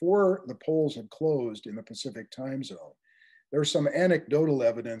 conceding before the polls had closed in the Pacific time zone. There's some anecdotal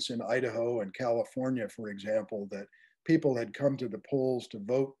evidence in Idaho and California, for example, that people had come to the polls to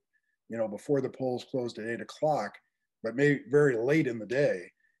vote, before the polls closed at 8 o'clock, but maybe very late in the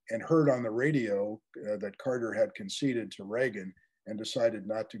day, and heard on the radio that Carter had conceded to Reagan and decided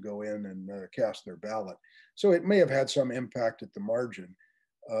not to go in and cast their ballot. So it may have had some impact at the margin.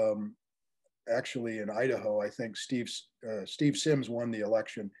 Actually, in Idaho, I think Steve Sims won the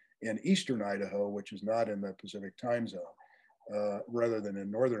election in eastern Idaho, which is not in the Pacific time zone, rather than in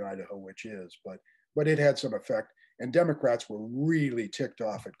northern Idaho, which is. But it had some effect, and Democrats were really ticked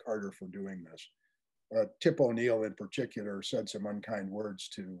off at Carter for doing this. Tip O'Neill, in particular, said some unkind words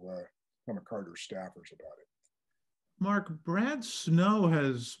to some of Carter's staffers about it. Mark, Brad Snow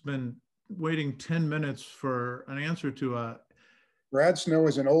has been waiting 10 minutes for an answer to a... Brad Snow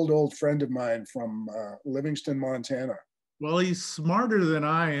is an old friend of mine from Livingston, Montana. Well, he's smarter than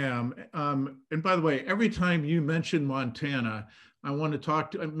I am. And by the way, every time you mention Montana, I want to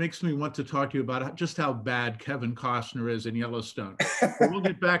talk to, it makes me want to talk to you about just how bad Kevin Costner is in Yellowstone. But we'll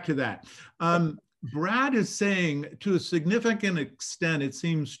get back to that. Brad is saying, to a significant extent, it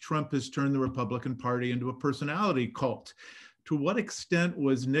seems Trump has turned the Republican Party into a personality cult. To what extent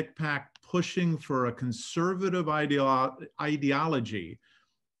was NCPAC pushing for a conservative ideology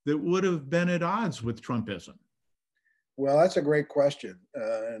that would have been at odds with Trumpism? Well, that's a great question,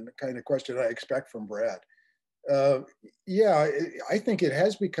 and the kind of question I expect from Brad. Yeah, I think it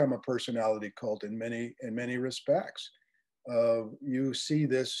has become a personality cult in many respects. You see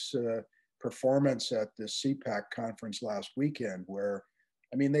this performance at the CPAC conference last weekend, where,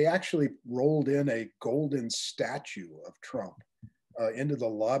 I mean, they actually rolled in a golden statue of Trump into the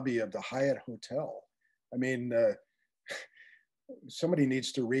lobby of the Hyatt Hotel. I mean, somebody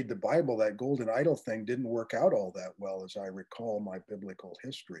needs to read the Bible. That golden idol thing didn't work out all that well, as I recall my biblical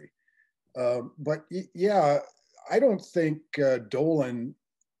history. But yeah, I don't think Dolan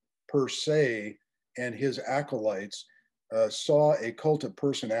per se and his acolytes saw a cult of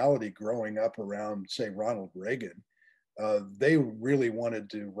personality growing up around, say, Ronald Reagan. They really wanted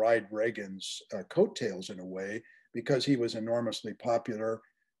to ride Reagan's coattails in a way because he was enormously popular.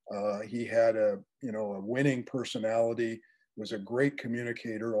 He had a winning personality, was a great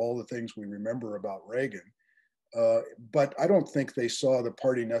communicator, all the things we remember about Reagan. But I don't think they saw the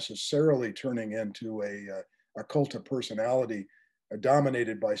party necessarily turning into a cult of personality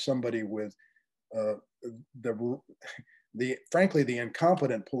dominated by somebody with frankly, the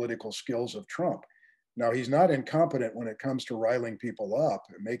incompetent political skills of Trump. Now, he's not incompetent when it comes to riling people up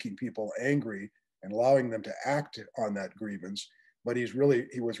and making people angry and allowing them to act on that grievance, but he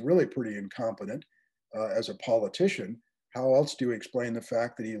was really pretty incompetent as a politician. How else do you explain the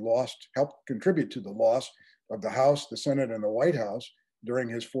fact that he helped contribute to the loss of the House, the Senate, and the White House during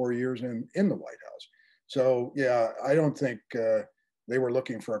his 4 years in the White House? So yeah, I don't think they were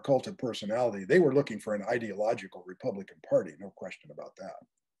looking for a cult of personality. They were looking for an ideological Republican Party, no question about that.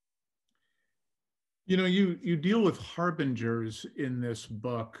 You know, you deal with harbingers in this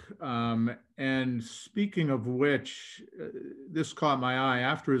book. And speaking of which, this caught my eye.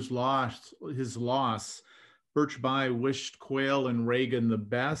 After his loss, Birch Bayh wished Quayle and Reagan the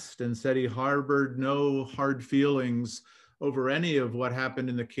best and said he harbored no hard feelings over any of what happened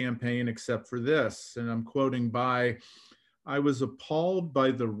in the campaign except for this. And I'm quoting Bayh, "I was appalled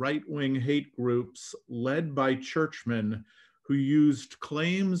by the right-wing hate groups led by churchmen who used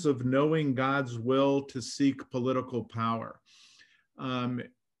claims of knowing God's will to seek political power."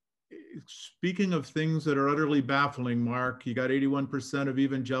 Speaking of things that are utterly baffling, Mark, you got 81% of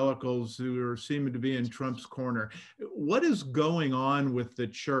evangelicals who are seeming to be in Trump's corner. What is going on with the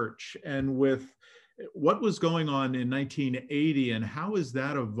church and with what was going on in 1980, and how has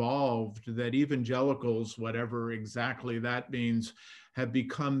that evolved that evangelicals, whatever exactly that means, have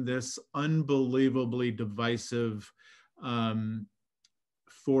become this unbelievably divisive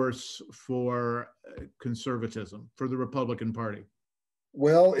force for conservatism, for the Republican Party?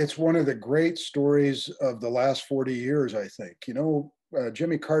 Well, it's one of the great stories of the last 40 years, I think. You know,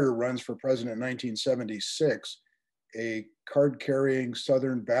 Jimmy Carter runs for president in 1976, a card-carrying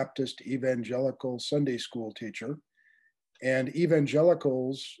Southern Baptist evangelical Sunday school teacher, and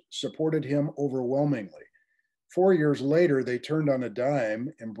evangelicals supported him overwhelmingly. 4 years later, they turned on a dime,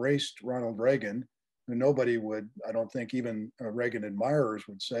 embraced Ronald Reagan, who nobody would, I don't think even Reagan admirers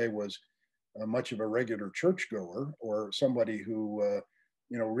would say was much of a regular churchgoer or somebody who,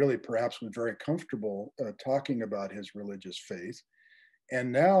 really perhaps was very comfortable talking about his religious faith. And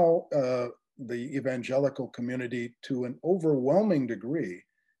now the evangelical community, to an overwhelming degree,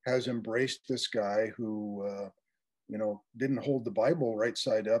 has embraced this guy who, didn't hold the Bible right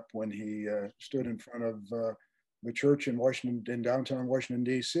side up when he stood in front of the church in downtown Washington,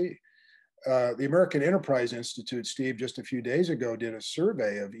 D.C. The American Enterprise Institute, Steve, just a few days ago did a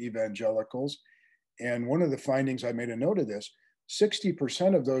survey of evangelicals. And one of the findings, I made a note of this,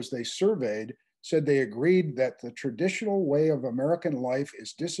 60% of those they surveyed said they agreed that the traditional way of American life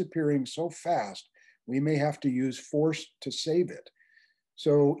is disappearing so fast, we may have to use force to save it.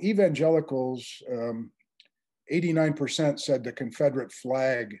 So evangelicals, 89% said the Confederate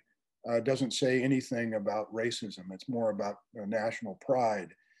flag doesn't say anything about racism. It's more about national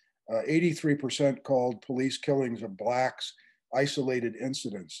pride. 83% called police killings of Blacks isolated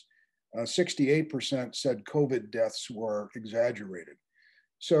incidents. 68% said COVID deaths were exaggerated.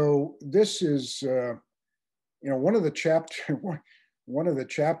 So this is, one of the chapters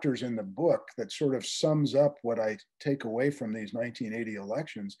in the book that sort of sums up what I take away from these 1980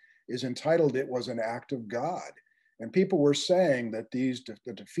 elections is entitled "It Was an Act of God." And people were saying that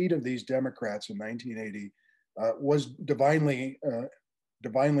the defeat of these Democrats in 1980 was divinely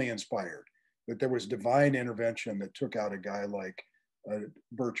inspired, that there was divine intervention that took out a guy like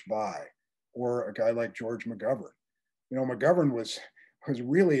Birch Bayh or a guy like George McGovern. You know, McGovern was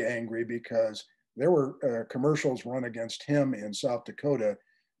really angry because there were commercials run against him in South Dakota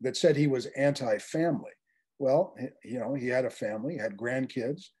that said he was anti-family. Well, you know, he had a family, had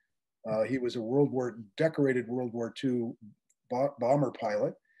grandkids. He was a decorated World War II bomber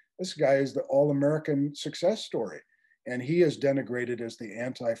pilot. This guy is the all-American success story. And he is denigrated as the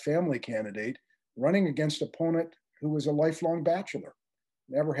anti-family candidate running against an opponent who was a lifelong bachelor,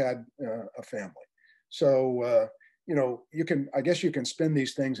 never had a family. So, you know, I guess you can spin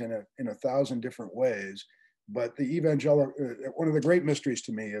these things in a thousand different ways, but one of the great mysteries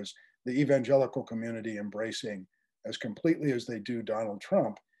to me is the evangelical community embracing as completely as they do Donald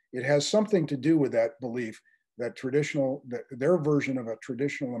Trump. It has something to do with that belief that their version of a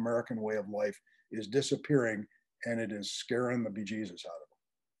traditional American way of life is disappearing, and it is scaring the bejesus out of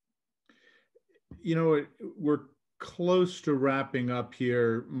them. You know, we're close to wrapping up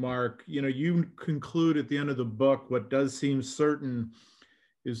here, Mark. You know, you conclude at the end of the book, what does seem certain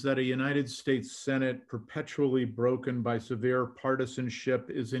is that a United States Senate perpetually broken by severe partisanship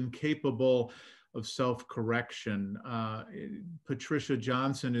is incapable of self-correction. Patricia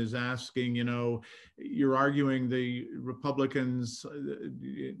Johnson is asking, you know, you're arguing the Republicans,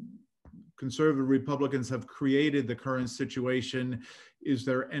 conservative Republicans have created the current situation. Is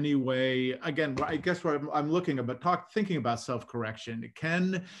there any way, again, I guess what I'm looking at, thinking about self-correction,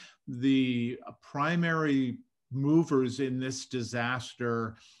 can the primary movers in this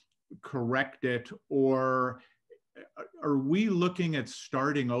disaster correct it, or are we looking at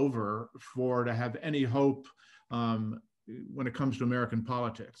starting over to have any hope when it comes to American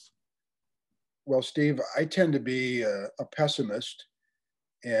politics? Well, Steve, I tend to be a pessimist,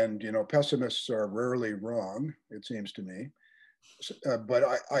 and you know, pessimists are rarely wrong, it seems to me. But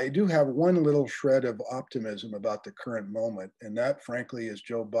I do have one little shred of optimism about the current moment, and that, frankly, is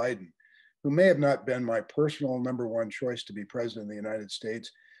Joe Biden, who may have not been my personal number one choice to be president of the United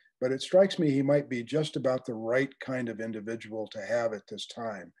States, but it strikes me he might be just about the right kind of individual to have at this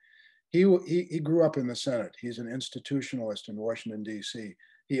time. He grew up in the Senate. He's an institutionalist in Washington, D.C.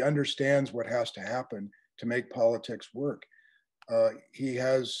 He understands what has to happen to make politics work. He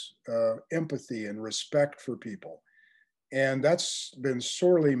has empathy and respect for people. And that's been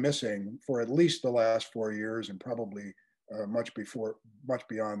sorely missing for at least the last 4 years, and probably much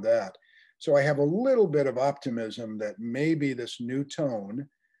beyond that. So I have a little bit of optimism that maybe this new tone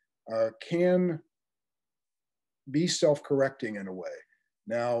can be self-correcting in a way.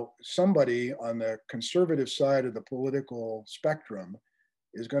 Now, somebody on the conservative side of the political spectrum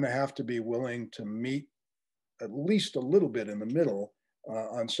is going to have to be willing to meet at least a little bit in the middle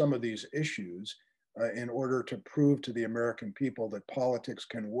on some of these issues in order to prove to the American people that politics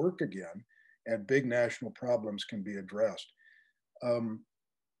can work again and big national problems can be addressed.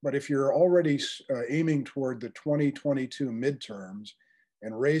 But if you're already aiming toward the 2022 midterms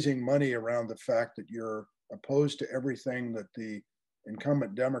and raising money around the fact that you're opposed to everything that the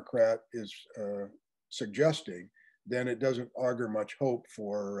incumbent Democrat is suggesting, then it doesn't augur much hope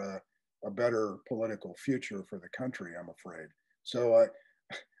for a better political future for the country, I'm afraid. So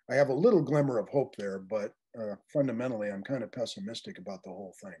I have a little glimmer of hope there, but fundamentally, I'm kind of pessimistic about the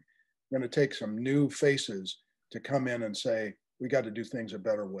whole thing. I'm going to take some new faces to come in and say, we got to do things a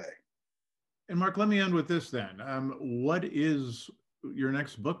better way. And Mark, let me end with this then. What is your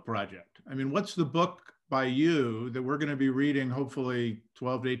next book project? I mean, what's the book by you that we're going to be reading hopefully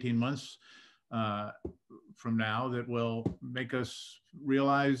 12 to 18 months from now that will make us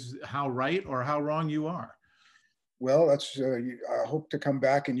realize how right or how wrong you are? Well, that's I hope to come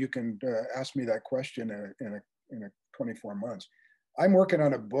back and you can ask me that question in 24 months. I'm working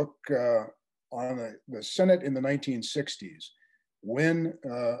on a book on the Senate in the 1960s, when,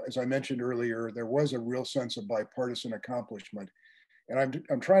 as I mentioned earlier, there was a real sense of bipartisan accomplishment. And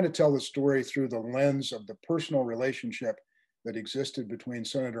I'm trying to tell the story through the lens of the personal relationship that existed between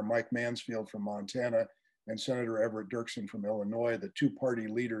Senator Mike Mansfield from Montana and Senator Everett Dirksen from Illinois, the two-party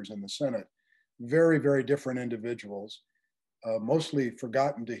leaders in the Senate. Very, very different individuals, mostly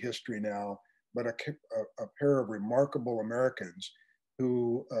forgotten to history now, but a pair of remarkable Americans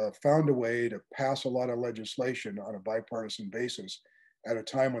who found a way to pass a lot of legislation on a bipartisan basis at a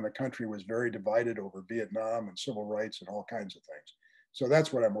time when the country was very divided over Vietnam and civil rights and all kinds of things. So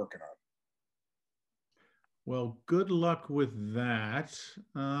that's what I'm working on. Well, good luck with that.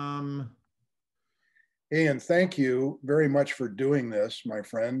 Hey, and thank you very much for doing this, my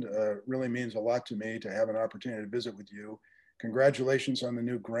friend. It really means a lot to me to have an opportunity to visit with you. Congratulations on the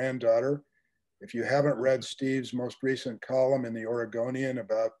new granddaughter. If you haven't read Steve's most recent column in the Oregonian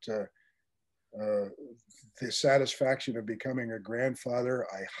about the satisfaction of becoming a grandfather,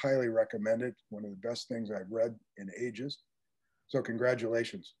 I highly recommend it. One of the best things I've read in ages. So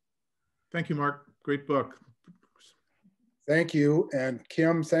congratulations. Thank you, Mark. Great book. Thank you. And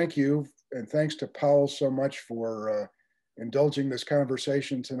Kim, thank you. And thanks to Paul so much for indulging this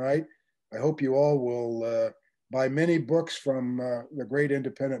conversation tonight. I hope you all will buy many books from the great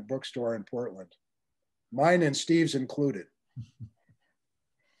independent bookstore in Portland. Mine and Steve's included.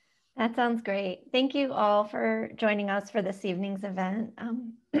 That sounds great. Thank you all for joining us for this evening's event.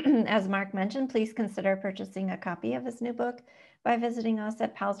 As Mark mentioned, please consider purchasing a copy of his new book by visiting us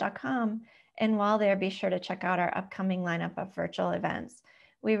at pals.com. And while there, be sure to check out our upcoming lineup of virtual events.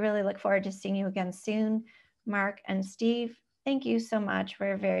 We really look forward to seeing you again soon. Mark and Steve, thank you so much.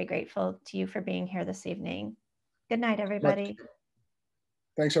 We're very grateful to you for being here this evening. Good night, everybody.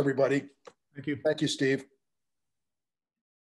 Thanks, everybody. Thank you. Thank you, Steve.